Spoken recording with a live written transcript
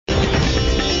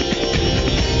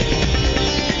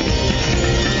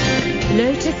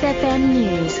FM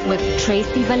News with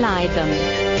Tracy Valaydham.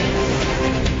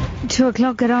 2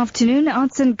 o'clock, good afternoon.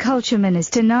 Arts and Culture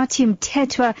Minister Nathi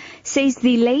Mthethwa says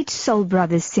the late Soul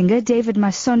Brothers singer David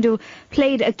Masondo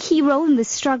played a key role in the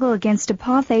struggle against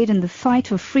apartheid and the fight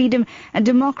for freedom and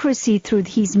democracy through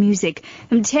his music.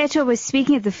 Mthethwa was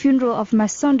speaking at the funeral of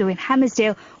Masondo in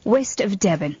Hammersdale, west of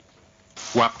Durban.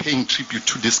 We are paying tribute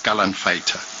to this gallant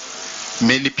fighter.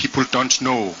 Many people don't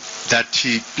know that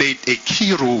he played a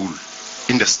key role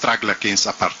in the struggle against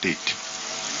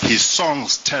apartheid. His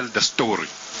songs tell the story.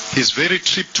 His very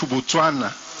trip to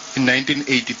Botswana in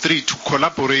 1983 to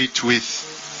collaborate with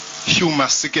Hugh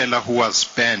Masekela, who was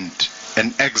banned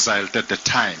and exiled at the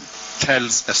time,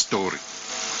 tells a story.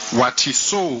 What he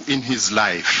saw in his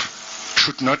life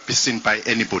should not be seen by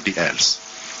anybody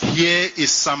else. Here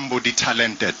is somebody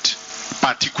talented,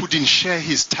 but he couldn't share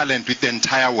his talent with the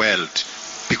entire world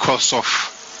because of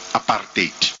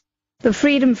apartheid. The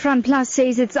Freedom Front Plus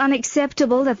says it's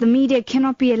unacceptable that the media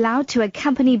cannot be allowed to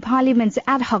accompany Parliament's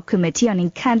ad hoc committee on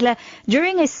Nkandla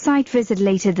during a site visit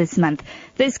later this month.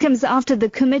 This comes after the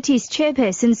committee's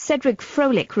chairperson, Cedric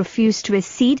Froelich, refused to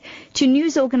accede to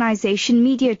news organisation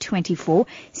Media 24,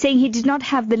 saying he did not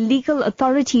have the legal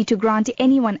authority to grant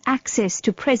anyone access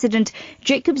to President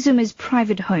Jacob Zuma's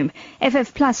private home.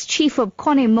 FF Plus Chief of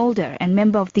Kone Mulder and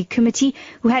member of the committee,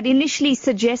 who had initially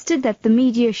suggested that the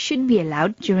media should be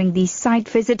allowed during the site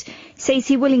visit, says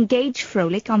he will engage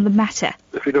Froelich on the matter.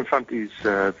 The Freedom Front is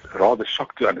rather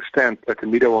shocked to understand that the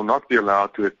media will not be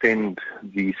allowed to attend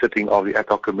the sitting of the ad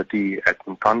hoc committee at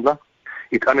Nkandla.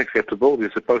 It's unacceptable.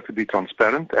 We're supposed to be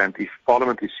transparent, and if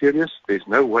Parliament is serious, there's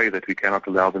no way that we cannot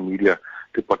allow the media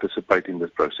to participate in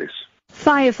this process.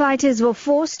 Firefighters were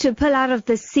forced to pull out of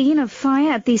the scene of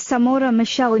fire at the Samora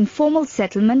Michelle informal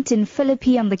settlement in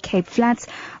Philippi on the Cape Flats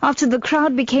after the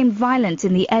crowd became violent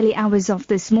in the early hours of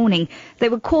this morning. They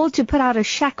were called to put out a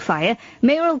shack fire.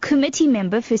 Mayoral Committee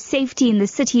member for safety in the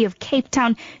city of Cape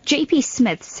Town, JP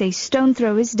Smith, says stone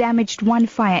throwers damaged one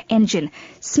fire engine.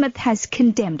 Smith has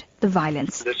condemned the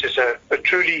violence. This is a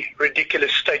truly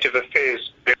ridiculous state of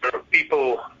affairs. There are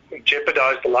people who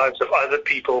jeopardize the lives of other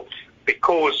people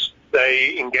because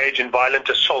they engage in violent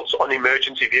assaults on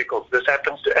emergency vehicles. This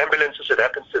happens to ambulances, it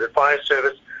happens to the fire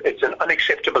service. It's an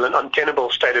unacceptable and untenable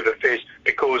state of affairs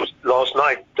because last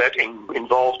night that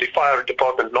involved the fire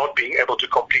department not being able to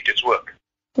complete its work.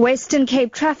 Western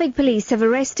Cape Traffic Police have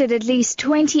arrested at least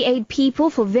 28 people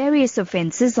for various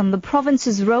offences on the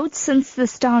province's roads since the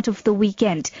start of the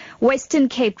weekend. Western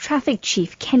Cape Traffic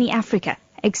Chief Kenny Africa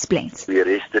explains. We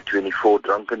arrested 24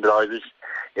 drunken drivers,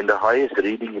 and the highest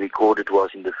reading recorded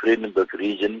was in the Vredenburg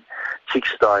region, 6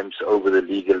 times over the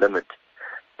legal limit.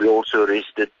 We also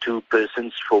arrested 2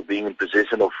 persons for being in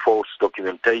possession of false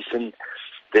documentation.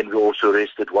 Then we also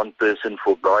arrested 1 person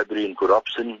for bribery and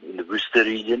corruption in the Worcester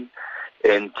region.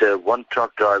 And 1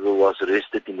 truck driver was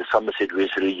arrested in the Somerset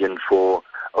West region for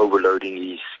overloading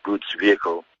his goods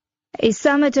vehicle. A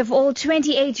summit of all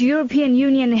 28 European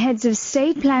Union heads of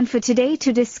state planned for today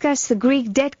to discuss the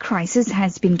Greek debt crisis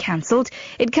has been cancelled.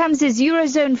 It comes as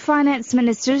Eurozone finance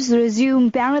ministers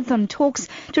resume marathon talks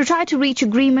to try to reach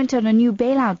agreement on a new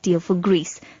bailout deal for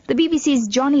Greece. The BBC's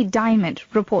Johnny Diamond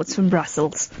reports from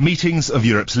Brussels. Meetings of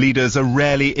Europe's leaders are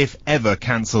rarely, if ever,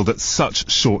 cancelled at such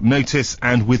short notice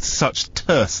and with such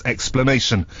terse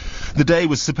explanation. The day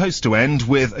was supposed to end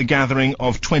with a gathering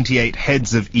of 28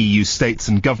 heads of EU states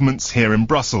and governments here in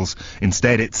Brussels.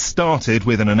 Instead, it started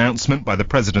with an announcement by the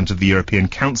President of the European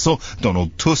Council,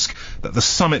 Donald Tusk, that the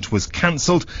summit was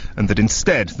cancelled and that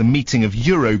instead the meeting of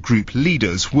Eurogroup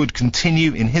leaders would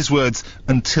continue, in his words,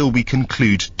 until we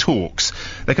conclude talks.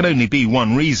 There can only be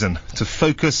one reason: to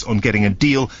focus on getting a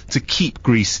deal to keep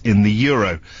Greece in the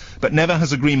euro. But never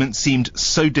has agreement seemed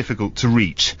so difficult to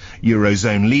reach.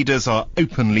 Eurozone leaders are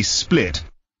openly split.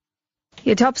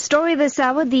 Your top story this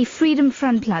hour: the Freedom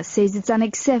Front Plus says it's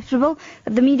unacceptable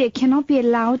that the media cannot be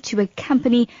allowed to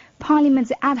accompany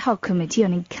Parliament's ad hoc committee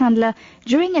on Nkandla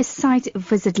during a site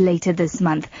visit later this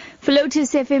month. For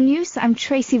Lotus FM News, I'm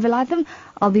Tracy Valaydham.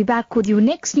 I'll be back with your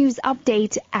next news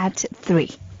update at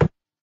 3.